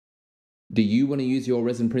Do you want to use your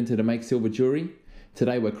resin printer to make silver jewelry?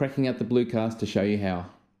 Today we're cracking out the Bluecast to show you how.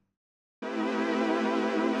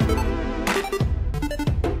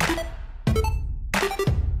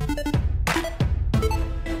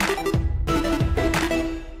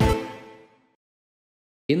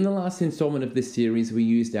 In the last installment of this series, we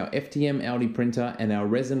used our FDM Audi printer and our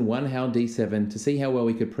resin Wanhao D7 to see how well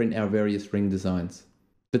we could print our various ring designs.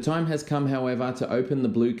 The time has come, however, to open the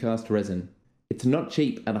Bluecast resin. It's not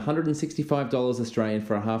cheap at $165 Australian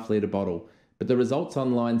for a half litre bottle, but the results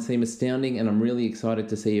online seem astounding and I'm really excited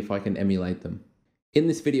to see if I can emulate them. In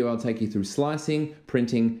this video I'll take you through slicing,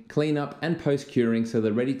 printing, cleanup and post-curing so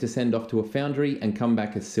they're ready to send off to a foundry and come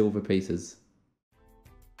back as silver pieces.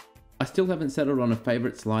 I still haven't settled on a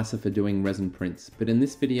favourite slicer for doing resin prints, but in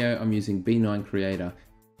this video I'm using B9 Creator.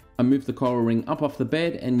 I moved the coral ring up off the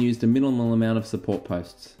bed and used a minimal amount of support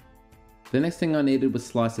posts. The next thing I needed was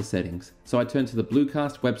slicer settings, so I turned to the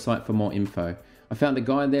Bluecast website for more info. I found a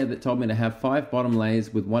guide there that told me to have 5 bottom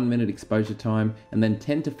layers with 1 minute exposure time and then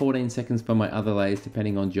 10 to 14 seconds for my other layers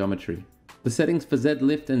depending on geometry. The settings for Z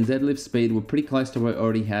lift and Z lift speed were pretty close to what I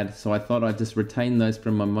already had, so I thought I'd just retain those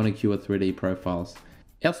from my Monocure 3D profiles.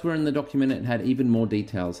 Elsewhere in the document it had even more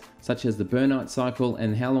details, such as the burnout cycle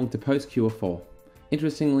and how long to post-cure for.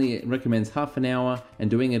 Interestingly, it recommends half an hour and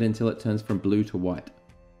doing it until it turns from blue to white.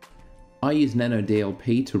 I use Nano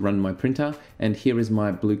DLP to run my printer, and here is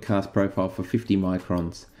my Bluecast profile for 50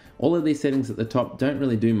 microns. All of these settings at the top don't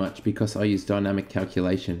really do much because I use dynamic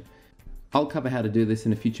calculation. I'll cover how to do this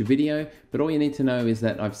in a future video, but all you need to know is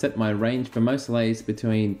that I've set my range for most layers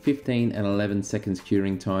between 15 and 11 seconds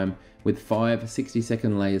curing time, with 5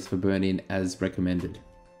 60-second layers for burn-in as recommended.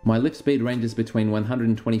 My lift speed ranges between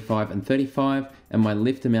 125 and 35, and my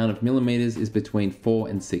lift amount of millimeters is between 4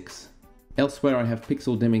 and 6. Elsewhere I have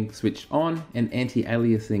pixel dimming switched on and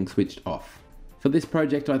anti-aliasing switched off. For this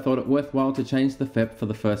project I thought it worthwhile to change the FEP for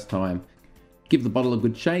the first time. Give the bottle a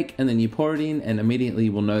good shake and then you pour it in and immediately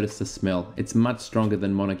you will notice the smell. It's much stronger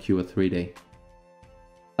than Monocure 3D.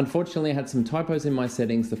 Unfortunately I had some typos in my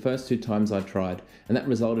settings the first 2 times I tried, and that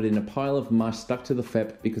resulted in a pile of mush stuck to the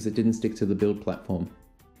FEP because it didn't stick to the build platform.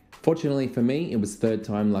 Fortunately for me, it was 3rd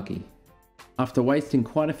time lucky. After wasting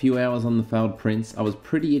quite a few hours on the failed prints, I was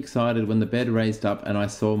pretty excited when the bed raised up and I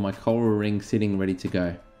saw my coral ring sitting ready to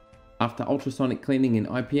go. After ultrasonic cleaning in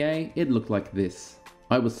IPA, it looked like this.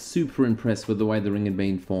 I was super impressed with the way the ring had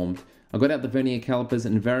been formed. I got out the vernier calipers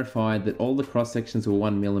and verified that all the cross sections were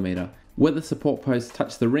 1mm. Where the support post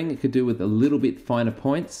touched the ring, it could do with a little bit finer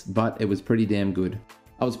points, but it was pretty damn good.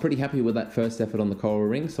 I was pretty happy with that first effort on the coral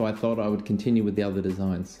ring, so I thought I would continue with the other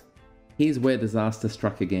designs. Here's where disaster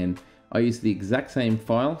struck again. I used the exact same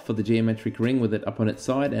file for the geometric ring with it up on its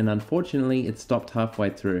side, and unfortunately it stopped halfway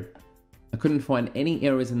through. I couldn't find any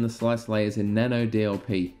errors in the slice layers in Nano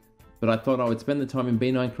DLP, but I thought I would spend the time in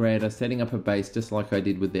B9 Creator setting up a base just like I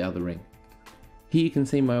did with the other ring. Here you can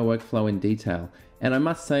see my workflow in detail, and I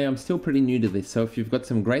must say I'm still pretty new to this, so if you've got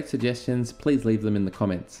some great suggestions, please leave them in the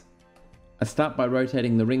comments. I start by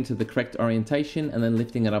rotating the ring to the correct orientation and then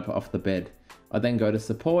lifting it up off the bed. I then go to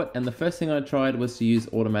support, and the first thing I tried was to use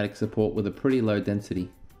automatic support with a pretty low density.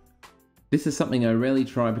 This is something I rarely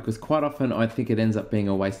try because quite often I think it ends up being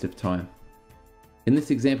a waste of time. In this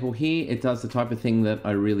example here, it does the type of thing that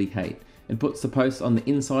I really hate. It puts the post on the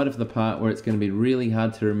inside of the part where it's going to be really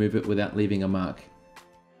hard to remove it without leaving a mark.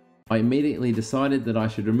 I immediately decided that I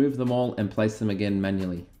should remove them all and place them again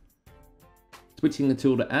manually. Switching the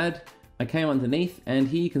tool to add, I came underneath, and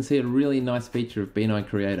here you can see a really nice feature of B9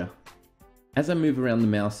 Creator. As I move around the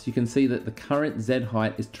mouse, you can see that the current Z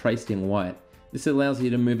height is traced in white. This allows you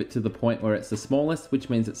to move it to the point where it's the smallest, which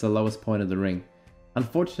means it's the lowest point of the ring.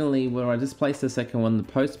 Unfortunately, where I just placed the second one, the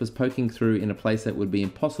post was poking through in a place that would be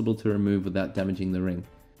impossible to remove without damaging the ring.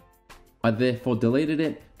 I therefore deleted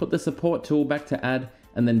it, put the support tool back to add,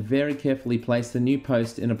 and then very carefully placed the new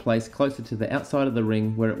post in a place closer to the outside of the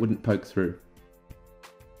ring where it wouldn't poke through.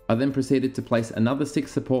 I then proceeded to place another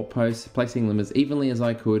 6 support posts, placing them as evenly as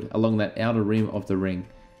I could along that outer rim of the ring.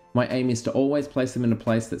 My aim is to always place them in a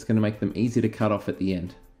place that's going to make them easy to cut off at the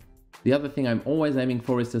end. The other thing I'm always aiming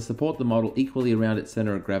for is to support the model equally around its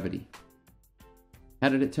center of gravity. How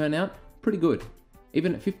did it turn out? Pretty good.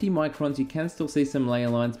 Even at 50 microns you can still see some layer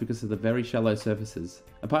lines because of the very shallow surfaces.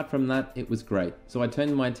 Apart from that, it was great, so I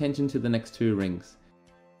turned my attention to the next 2 rings.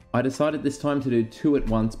 I decided this time to do 2 at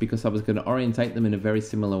once because I was going to orientate them in a very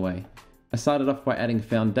similar way. I started off by adding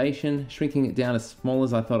foundation, shrinking it down as small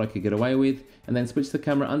as I thought I could get away with, and then switched the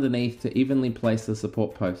camera underneath to evenly place the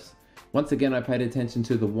support posts. Once again I paid attention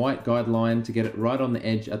to the white guideline to get it right on the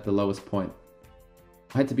edge at the lowest point.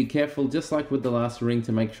 I had to be careful, just like with the last ring,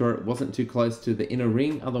 to make sure it wasn't too close to the inner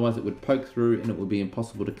ring, otherwise it would poke through and it would be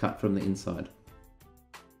impossible to cut from the inside.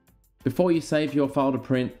 Before you save your file to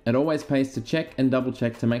print, it always pays to check and double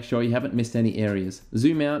check to make sure you haven't missed any areas.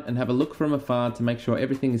 Zoom out and have a look from afar to make sure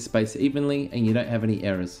everything is spaced evenly and you don't have any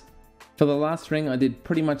errors. For the last ring, I did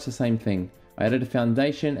pretty much the same thing. I added a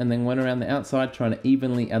foundation and then went around the outside trying to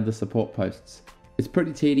evenly add the support posts. It's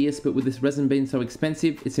pretty tedious, but with this resin being so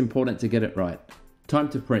expensive, it's important to get it right. Time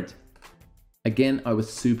to print. Again, I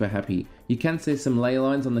was super happy. You can see some lay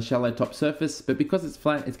lines on the shallow top surface, but because it's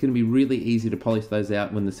flat, it's going to be really easy to polish those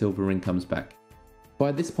out when the silver ring comes back.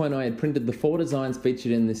 By this point, I had printed the 4 designs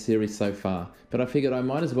featured in this series so far, but I figured I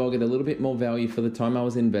might as well get a little bit more value for the time I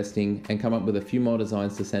was investing and come up with a few more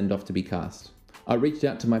designs to send off to be cast. I reached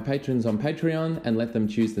out to my patrons on Patreon and let them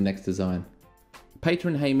choose the next design.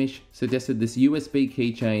 Patron Hamish suggested this USB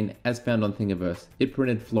keychain as found on Thingiverse. It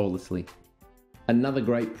printed flawlessly. Another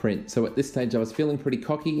great print, so at this stage I was feeling pretty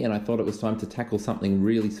cocky and I thought it was time to tackle something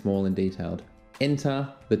really small and detailed. Enter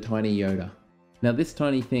the tiny Yoda. Now this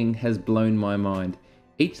tiny thing has blown my mind.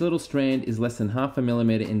 Each little strand is less than 0.5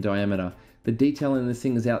 millimeter in diameter. The detail in this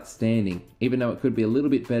thing is outstanding, even though it could be a little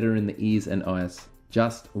bit better in the ears and eyes.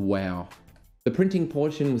 Just wow. The printing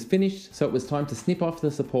portion was finished, so it was time to snip off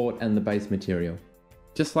the support and the base material.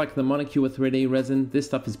 Just like the Monocure 3D resin, this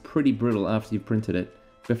stuff is pretty brittle after you've printed it.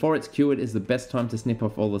 Before it's cured is the best time to snip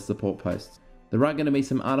off all the support posts. There are going to be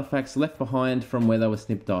some artifacts left behind from where they were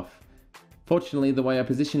snipped off. Fortunately, the way I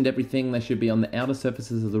positioned everything, they should be on the outer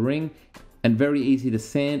surfaces of the ring and very easy to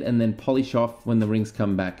sand and then polish off when the rings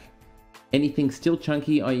come back. Anything still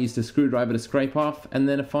chunky, I used a screwdriver to scrape off and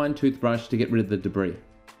then a fine toothbrush to get rid of the debris.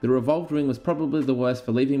 The revolved ring was probably the worst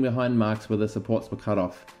for leaving behind marks where the supports were cut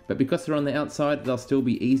off, but because they're on the outside, they'll still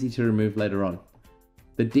be easy to remove later on.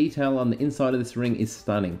 The detail on the inside of this ring is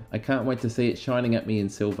stunning. I can't wait to see it shining at me in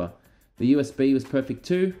silver. The USB was perfect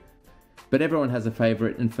too, but everyone has a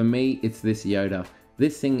favorite, and for me, it's this Yoda.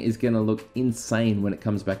 This thing is going to look insane when it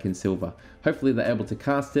comes back in silver. Hopefully they're able to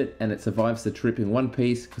cast it and it survives the trip in one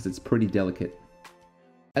piece because it's pretty delicate.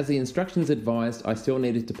 As the instructions advised, I still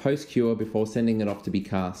needed to post-cure before sending it off to be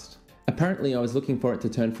cast. Apparently I was looking for it to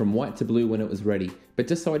turn from white to blue when it was ready, but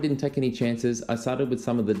just so I didn't take any chances, I started with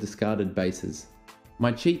some of the discarded bases.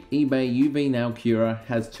 My cheap eBay UV nail curer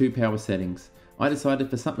has 2 power settings. I decided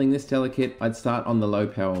for something this delicate, I'd start on the low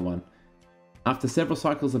power one. After several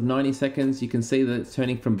cycles of 90 seconds, you can see that it's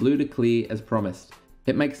turning from blue to clear as promised.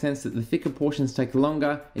 It makes sense that the thicker portions take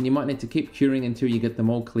longer and you might need to keep curing until you get them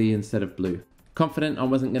all clear instead of blue. Confident I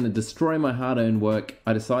wasn't going to destroy my hard-earned work,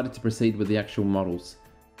 I decided to proceed with the actual models.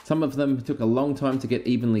 Some of them took a long time to get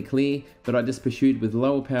evenly clear, but I just pursued with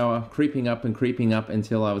lower power, creeping up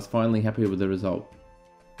until I was finally happy with the result.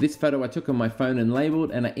 This photo I took on my phone and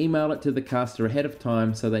labelled, and I emailed it to the caster ahead of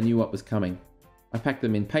time so they knew what was coming. I packed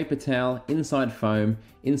them in paper towel, inside foam,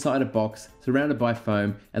 inside a box, surrounded by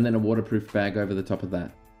foam, and then a waterproof bag over the top of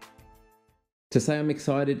that. To say I'm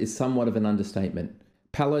excited is somewhat of an understatement.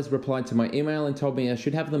 Palos replied to my email and told me I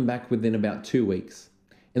should have them back within about 2 weeks.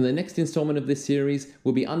 In the next installment of this series,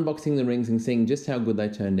 we'll be unboxing the rings and seeing just how good they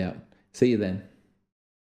turned out. See you then.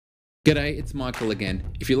 G'day, it's Michael again.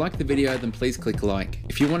 If you liked the video, then please click like.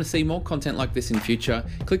 If you want to see more content like this in future,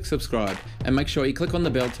 click subscribe and make sure you click on the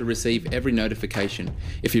bell to receive every notification.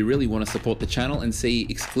 If you really want to support the channel and see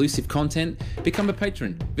exclusive content, become a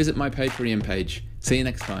patron. Visit my Patreon page. See you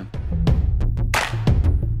next time.